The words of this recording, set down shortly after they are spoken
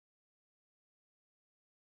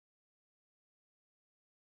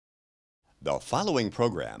The following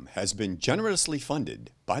program has been generously funded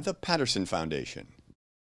by the Patterson Foundation.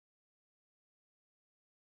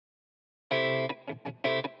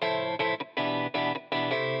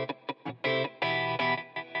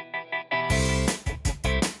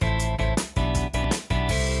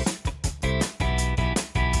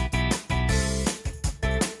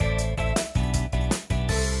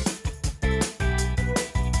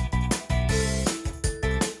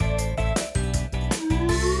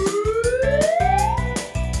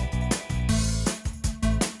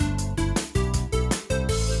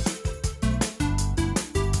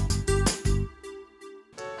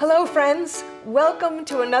 Hello friends, welcome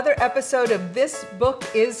to another episode of This Book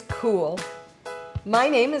is Cool. My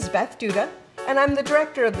name is Beth Duda and I'm the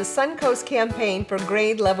director of the Suncoast Campaign for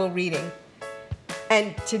grade level reading.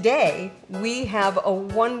 And today we have a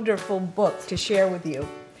wonderful book to share with you.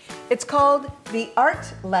 It's called The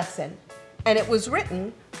Art Lesson and it was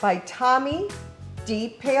written by Tomie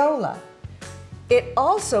dePaola. It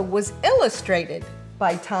also was illustrated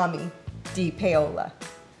by Tomie dePaola.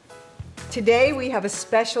 Today we have a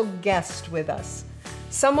special guest with us,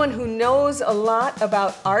 someone who knows a lot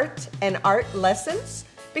about art and art lessons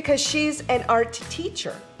because she's an art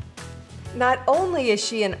teacher. Not only is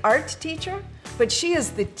she an art teacher, but she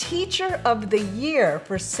is the Teacher of the Year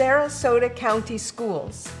for Sarasota County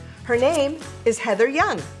Schools. Her name is Heather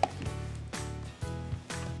Young.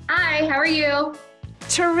 Hi, how are you?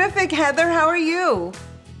 Terrific, Heather, how are you?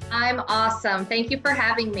 I'm awesome. Thank you for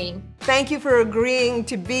having me. Thank you for agreeing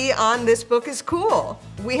to be on This Book is Cool.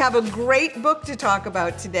 We have a great book to talk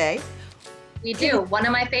about today. We do, one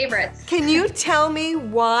of my favorites. Can you tell me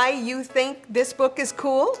why you think this book is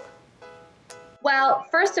cool? Well,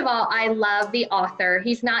 first of all, I love the author.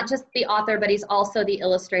 He's not just the author, but he's also the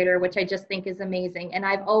illustrator, which I just think is amazing. And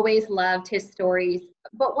I've always loved his stories.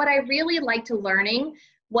 But what I really liked learning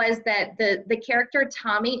was that the character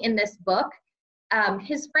Tomie in this book,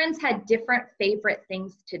 his friends had different favorite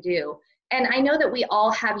things to do. And I know that we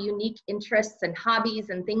all have unique interests and hobbies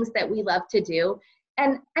and things that we love to do.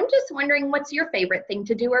 And I'm just wondering, what's your favorite thing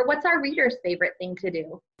to do, or what's our readers' favorite thing to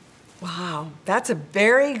do? Wow, that's a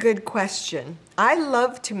very good question. I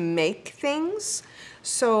love to make things.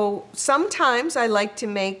 So sometimes I like to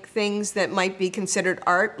make things that might be considered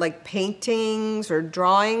art, like paintings or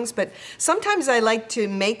drawings, but sometimes I like to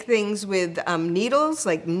make things with needles,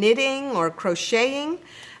 like knitting or crocheting.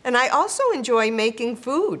 And I also enjoy making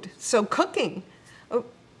food, so cooking.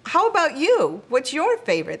 How about you? What's your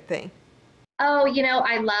favorite thing? Oh, you know,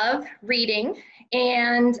 I love reading,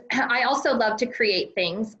 and I also love to create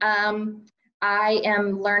things. I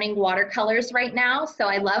am learning watercolors right now, so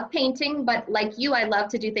I love painting, but like you, I love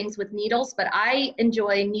to do things with needles, but I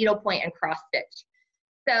enjoy needlepoint and cross stitch.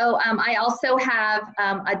 So I also have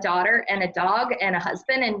a daughter and a dog and a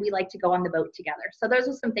husband, and we like to go on the boat together. So those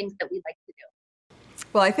are some things that we like to do.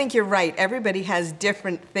 Well, I think you're right. Everybody has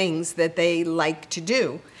different things that they like to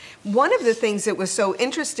do. One of the things that was so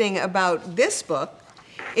interesting about this book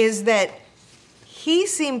is that he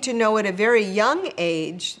seemed to know at a very young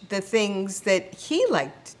age the things that he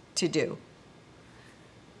liked to do.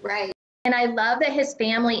 Right. And I love that his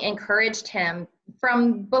family encouraged him.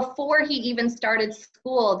 From before he even started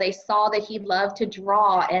school, they saw that he loved to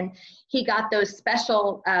draw, and he got those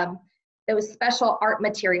special art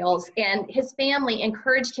materials. And his family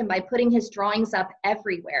encouraged him by putting his drawings up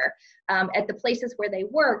everywhere, at the places where they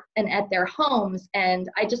work and at their homes. And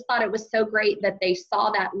I just thought it was so great that they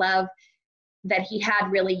saw that love that he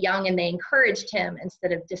had really young, and they encouraged him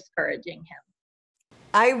instead of discouraging him.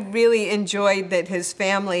 I really enjoyed that his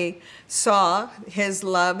family saw his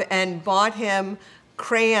love and bought him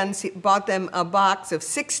crayons. He bought them a box of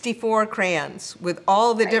 64 crayons with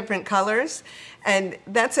all the different colors. And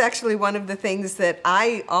that's actually one of the things that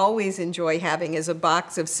I always enjoy having, is a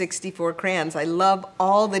box of 64 crayons. I love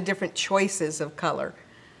all the different choices of color.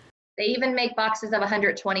 They even make boxes of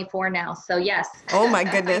 124 now, so yes. Oh my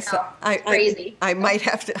goodness, crazy. I might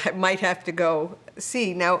have to go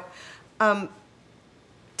see. Now,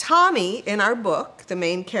 Tomie in our book, the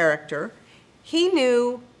main character, he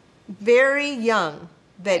knew very young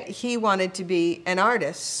that he wanted to be an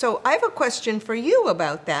artist. So I have a question for you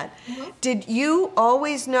about that. Mm-hmm. Did you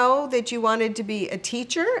always know that you wanted to be a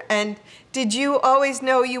teacher? And did you always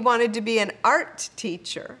know you wanted to be an art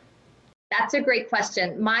teacher? That's a great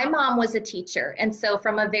question. My mom was a teacher, and so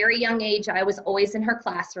from a very young age, I was always in her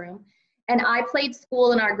classroom. And I played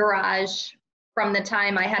school in our garage from the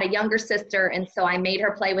time I had a younger sister, and so I made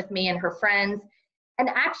her play with me and her friends. And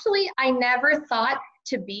actually, I never thought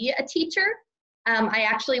to be a teacher. I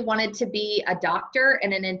actually wanted to be a doctor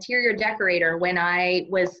and an interior decorator when I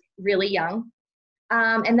was really young.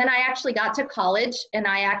 And then I actually got to college, and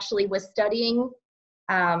I actually was studying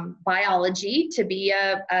biology to be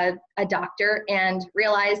a doctor, and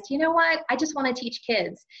realized, you know what, I just want to teach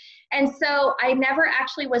kids. And so I never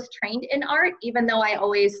actually was trained in art, even though I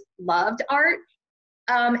always loved art.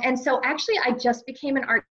 And so actually I just became an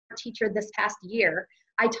art teacher this past year.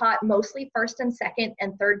 I taught mostly first and second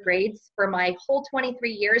and third grades for my whole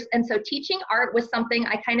 23 years. And so teaching art was something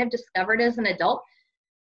I kind of discovered as an adult,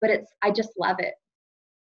 but I just love it.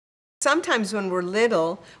 Sometimes when we're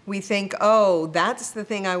little, we think, oh, that's the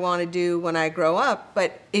thing I want to do when I grow up.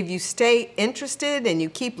 But if you stay interested and you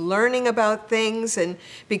keep learning about things and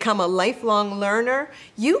become a lifelong learner,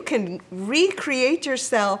 you can recreate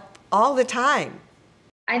yourself all the time.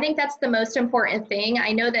 I think that's the most important thing.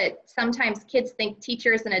 I know that sometimes kids think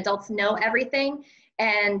teachers and adults know everything.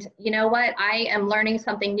 And you know what? I am learning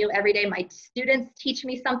something new every day. My students teach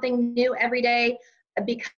me something new every day.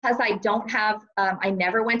 Because I don't have, I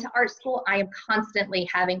never went to art school, I am constantly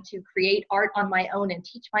having to create art on my own and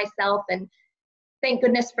teach myself. And thank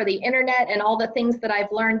goodness for the internet and all the things that I've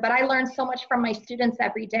learned. But I learn so much from my students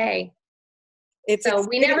every day. So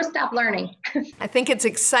we never stop learning. I think it's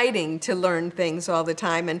exciting to learn things all the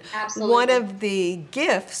time. And Absolutely. One of the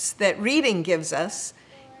gifts that reading gives us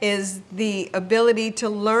is the ability to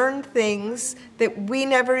learn things that we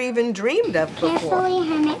never even dreamed of before. Carefully,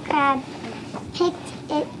 hermit crab picked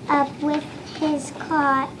it up with his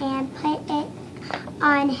claw and put it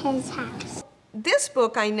on his house. This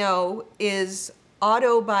book, I know, is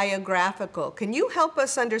autobiographical. Can you help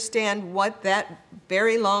us understand what that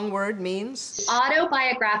very long word means?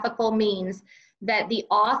 Autobiographical means that the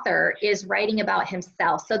author is writing about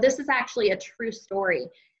himself. So this is actually a true story.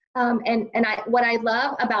 What I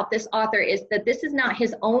love about this author is that this is not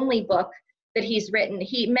his only book that he's written.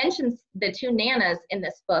 He mentions the two Nanas in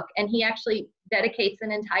this book, and he actually dedicates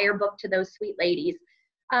an entire book to those sweet ladies.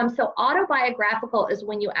 So autobiographical is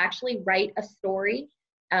when you actually write a story,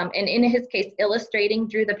 and in his case,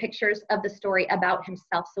 drew the pictures of the story about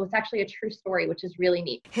himself. So it's actually a true story, which is really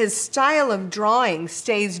neat. His style of drawing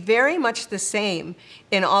stays very much the same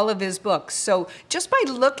in all of his books. So just by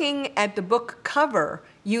looking at the book cover,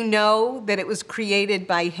 you know that it was created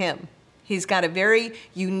by him. He's got a very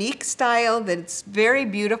unique style that's very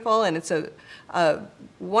beautiful, and it's a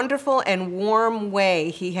wonderful and warm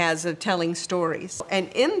way he has of telling stories. And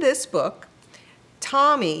in this book,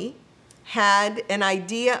 Tomie had an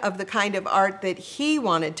idea of the kind of art that he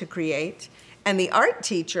wanted to create, and the art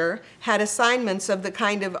teacher had assignments of the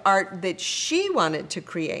kind of art that she wanted to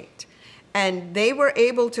create. And they were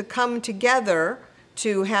able to come together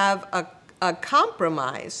to have a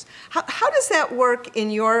compromise. How does that work in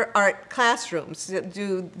your art classrooms?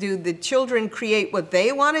 Do the children create what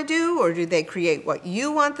they want to do, or do they create what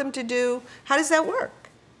you want them to do? How does that work?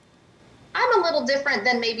 I'm a little different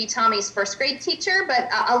than maybe Tomie's first grade teacher, but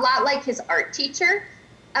a lot like his art teacher.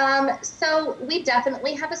 So we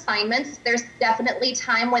definitely have assignments. There's definitely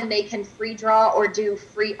time when they can free draw or do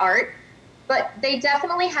free art. But they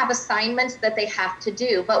definitely have assignments that they have to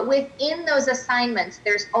do. But within those assignments,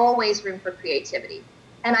 there's always room for creativity.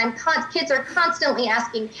 And kids are constantly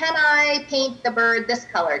asking, can I paint the bird this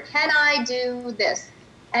color? Can I do this?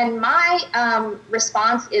 And my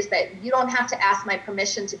response is that you don't have to ask my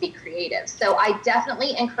permission to be creative. So I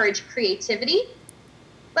definitely encourage creativity.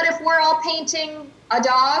 But if we're all painting a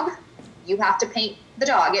dog, you have to paint the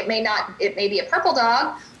dog. It may be a purple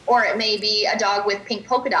dog, or it may be a dog with pink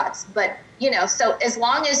polka dots. But, so as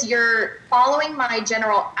long as you're following my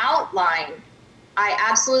general outline, I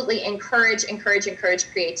absolutely encourage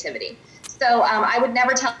creativity. So I would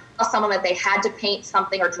never tell someone that they had to paint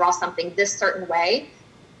something or draw something this certain way,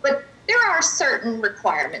 but there are certain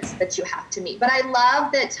requirements that you have to meet. But I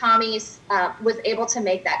love that Tomie's was able to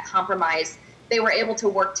make that compromise. They were able to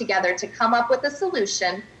work together to come up with a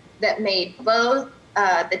solution that made both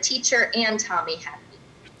the teacher and Tomie happy.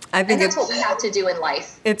 I think that's what we have to do in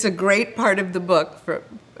life. It's a great part of the book,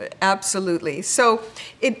 absolutely. So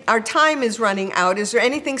our time is running out. Is there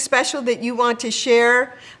anything special that you want to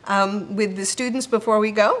share with the students before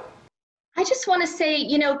we go? I just want to say,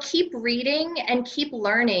 keep reading and keep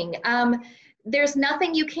learning. There's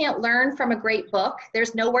nothing you can't learn from a great book.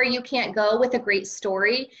 There's nowhere you can't go with a great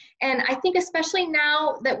story. And I think especially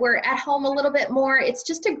now that we're at home a little bit more, it's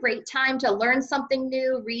just a great time to learn something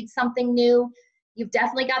new, read something new. You've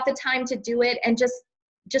definitely got the time to do it, and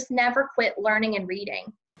just never quit learning and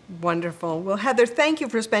reading. Wonderful. Well, Heather, thank you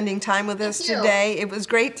for spending time with us today. It was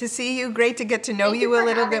great to see you, great to get to know you a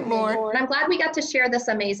little bit more. And I'm glad we got to share this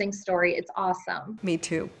amazing story. It's awesome. Me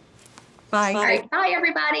too. Bye. All right. Bye,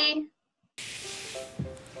 everybody.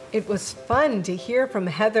 It was fun to hear from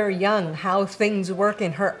Heather Young how things work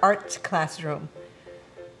in her arts classroom.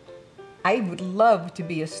 I would love to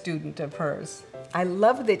be a student of hers. I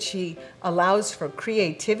love that she allows for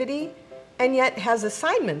creativity and yet has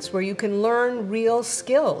assignments where you can learn real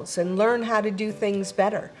skills and learn how to do things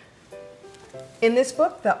better. In this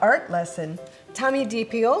book, The Art Lesson, Tomie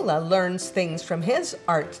dePaola learns things from his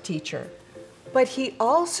art teacher, but he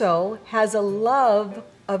also has a love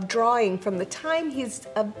of drawing from the time he's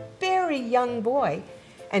a very young boy,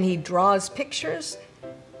 and he draws pictures.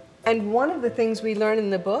 And one of the things we learn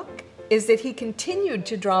in the book is that he continued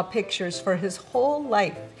to draw pictures for his whole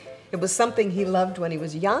life. It was something he loved when he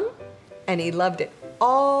was young, and he loved it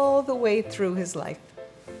all the way through his life.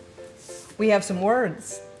 We have some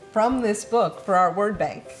words from this book for our word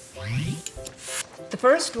bank. The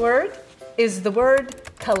first word is the word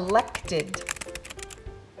collected.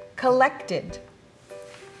 Collected.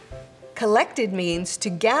 Collected means to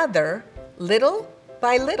gather little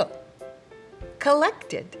by little.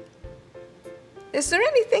 Collected. Is there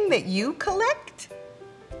anything that you collect?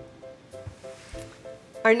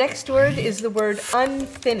 Our next word is the word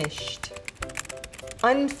unfinished.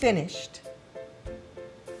 Unfinished.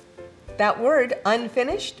 That word,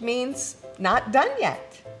 unfinished, means not done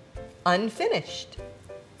yet. Unfinished.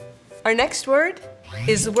 Our next word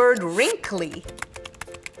is the word wrinkly.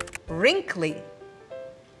 Wrinkly.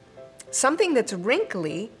 Something that's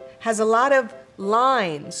wrinkly has a lot of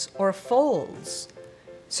lines or folds.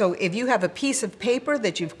 So if you have a piece of paper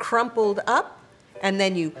that you've crumpled up and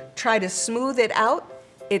then you try to smooth it out,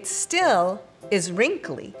 it still is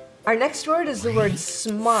wrinkly. Our next word is the word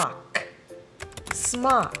smock.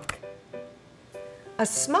 Smock. A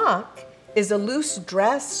smock is a loose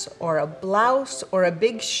dress or a blouse or a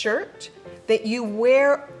big shirt that you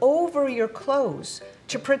wear over your clothes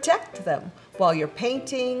to protect them while you're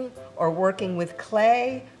painting or working with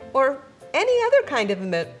clay or any other kind of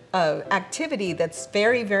activity that's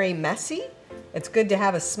very, very messy. It's good to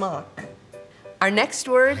have a smock. Our next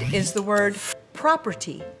word is the word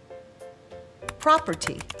property.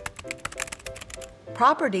 Property.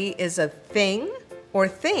 Property is a thing or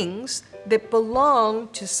things that belong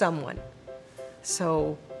to someone.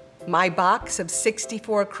 So my box of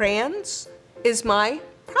 64 crayons is my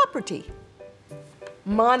property.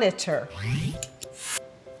 Monitor.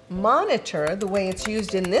 Monitor, the way it's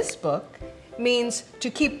used in this book, means to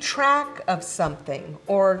keep track of something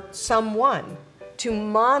or someone. To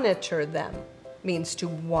monitor them means to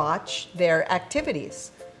watch their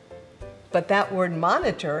activities. But that word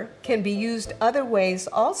monitor can be used other ways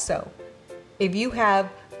also. If you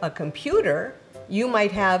have a computer, you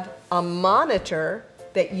might have a monitor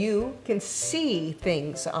that you can see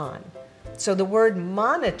things on. So the word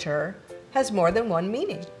monitor has more than one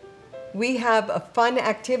meaning. We have a fun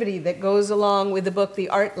activity that goes along with the book, The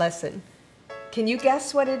Art Lesson. Can you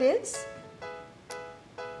guess what it is?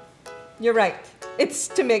 You're right. It's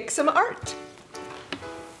to make some art.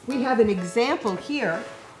 We have an example here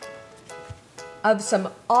of some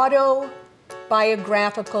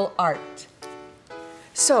autobiographical art.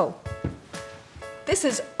 So, this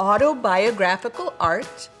is autobiographical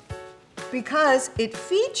art because it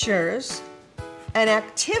features an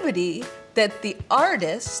activity that the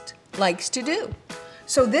artist likes to do.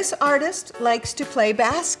 So this artist likes to play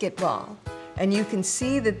basketball, and you can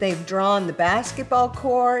see that they've drawn the basketball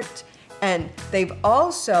court, and they've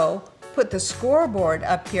also put the scoreboard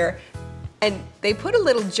up here, and they put a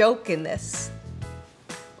little joke in this.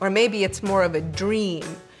 Or maybe it's more of a dream,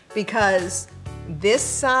 because this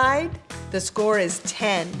side, the score is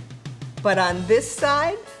 10, but on this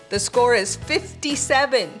side, the score is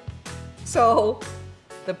 57. So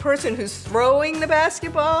the person who's throwing the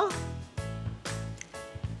basketball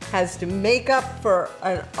has to make up for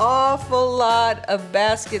an awful lot of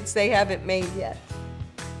baskets they haven't made yet.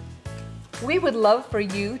 We would love for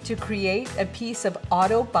you to create a piece of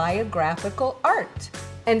autobiographical art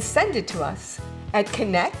and send it to us at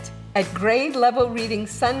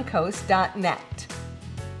connect@gradelevelreadingsuncoast.net.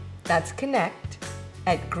 That's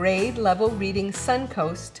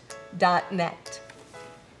connect@gradelevelreadingsuncoast.net.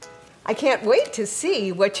 I can't wait to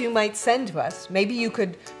see what you might send to us. Maybe you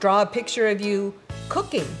could draw a picture of you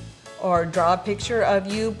cooking, or draw a picture of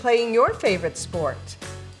you playing your favorite sport,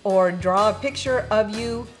 or draw a picture of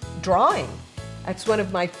you drawing. That's one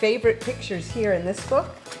of my favorite pictures here in this book.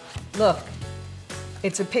 Look,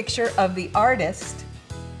 it's a picture of the artist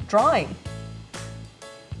drawing.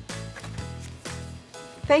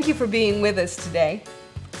 Thank you for being with us today.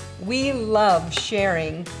 We love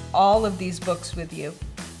sharing all of these books with you.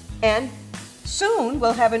 And soon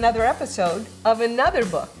we'll have another episode of another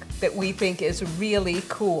book that we think is really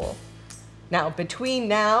cool. Now, between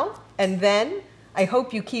now and then, I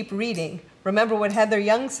hope you keep reading. Remember what Heather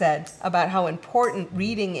Young said about how important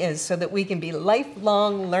reading is so that we can be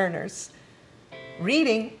lifelong learners.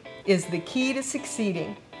 Reading is the key to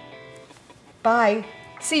succeeding. Bye.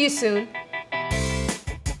 See you soon.